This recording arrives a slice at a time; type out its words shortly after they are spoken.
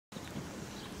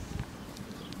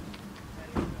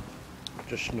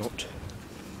just not.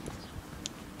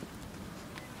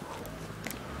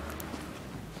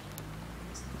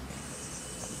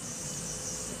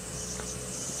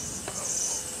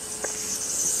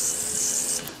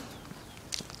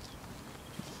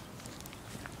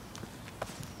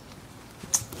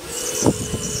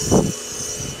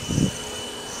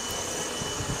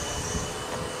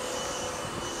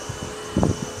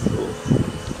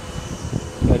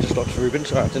 I just got to Ruben,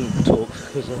 sorry I didn't talk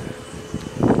because I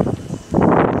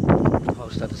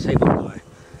was at the same guy.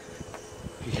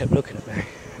 He kept looking at me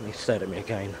and he stared at me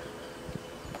again.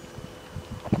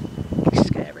 It's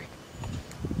scary.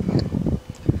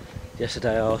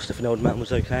 Yesterday I asked if an old man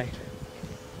was okay,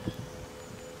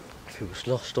 if he was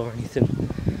lost or anything.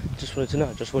 Just wanted to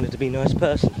know, just wanted to be a nice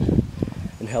person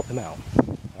and help him out.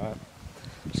 Alright?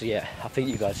 So yeah, I think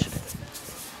you guys should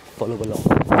follow along.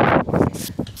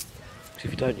 If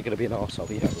you don't, you're going to be an arsehole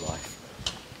for your whole life.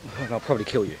 And I'll probably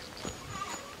kill you.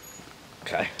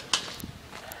 Okay.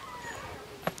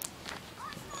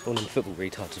 All them football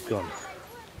retards have gone.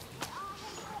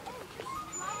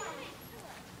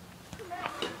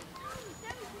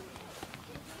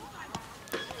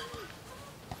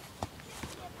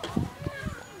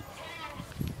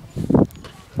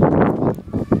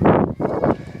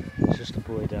 It's just a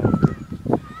boy down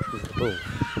with the ball.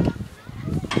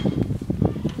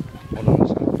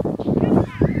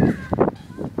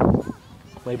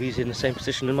 Maybe he's in the same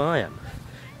position as I am.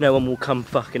 No one will come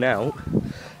fucking out,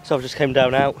 so I've just came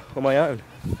down out on my own.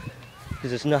 Because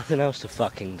there's nothing else to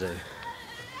fucking do.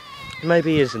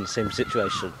 Maybe he is in the same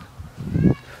situation.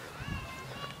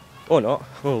 Or not.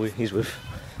 Oh, he's with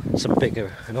some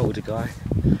bigger and older guy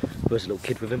who has a little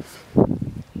kid with him.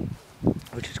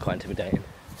 Which is quite intimidating,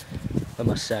 I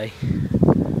must say.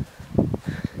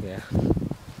 Yeah.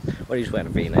 Well, he's wearing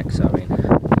a V-neck, so I mean,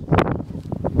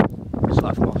 it's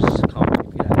life moss, can't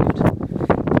really be that good.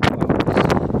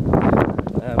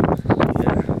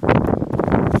 Yeah.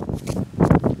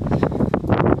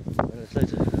 And there's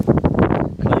loads of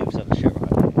clothes on the shit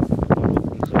right now.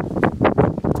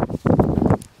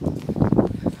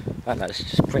 And that's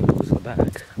just Pringles in the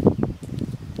bag.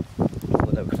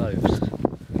 All their clothes.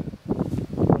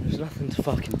 There's nothing to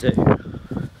fucking do.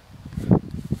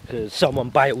 Because someone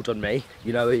bailed on me,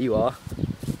 you know who you are,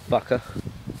 fucker.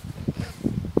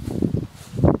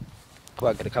 I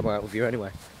wasn't going to come out with you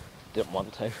anyway. Didn't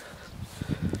want to.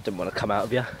 Didn't want to come out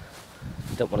with you.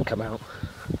 Don't want to come out.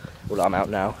 Well, I'm out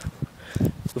now.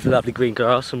 With lovely green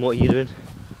grass, and what are you doing?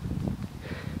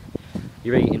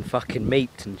 You're eating fucking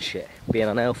meat and shit. Being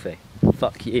unhealthy.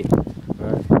 Fuck you.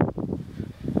 Right.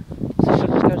 So should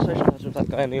I just go socialise with that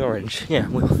guy in the orange? Yeah,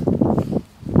 we'll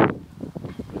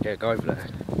go over there.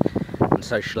 And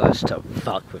socialise to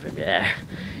fuck with him, yeah.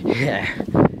 Yeah.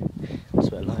 That's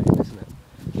what I like, isn't it?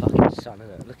 Fucking sun,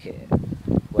 isn't it? Look at it.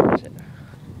 Where is it?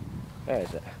 Where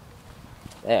is it?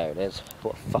 There it is.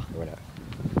 What a fucker, innit?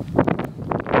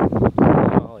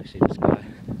 Oh, I see this guy.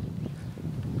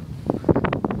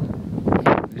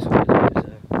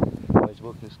 He's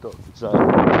walking his dog, so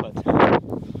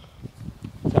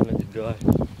talented guy.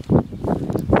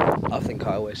 I think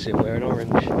I always see him wearing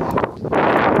orange. I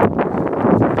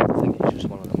think he's just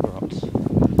one of them grots.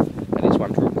 And he's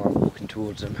wondering why I'm walking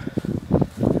towards him.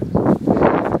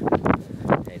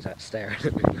 And he's like staring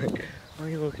at me like, why are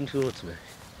you walking towards me?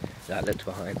 I looked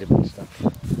behind him and stuff.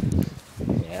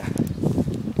 Yeah.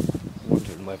 I'm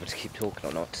wondering whether to keep talking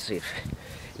or not to see if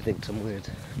he thinks I'm weird.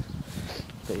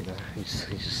 But you know, he's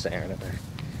just staring at me.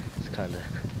 It's kind of...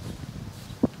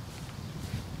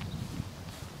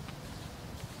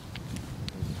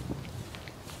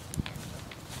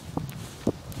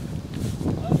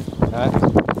 No,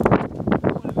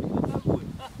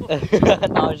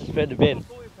 I was just putting the bin.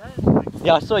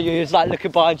 Yeah, I saw you, he was like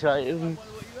looking behind you.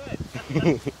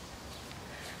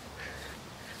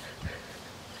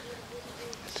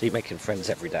 So you're making friends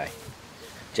every day.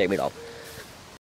 Jamie Love.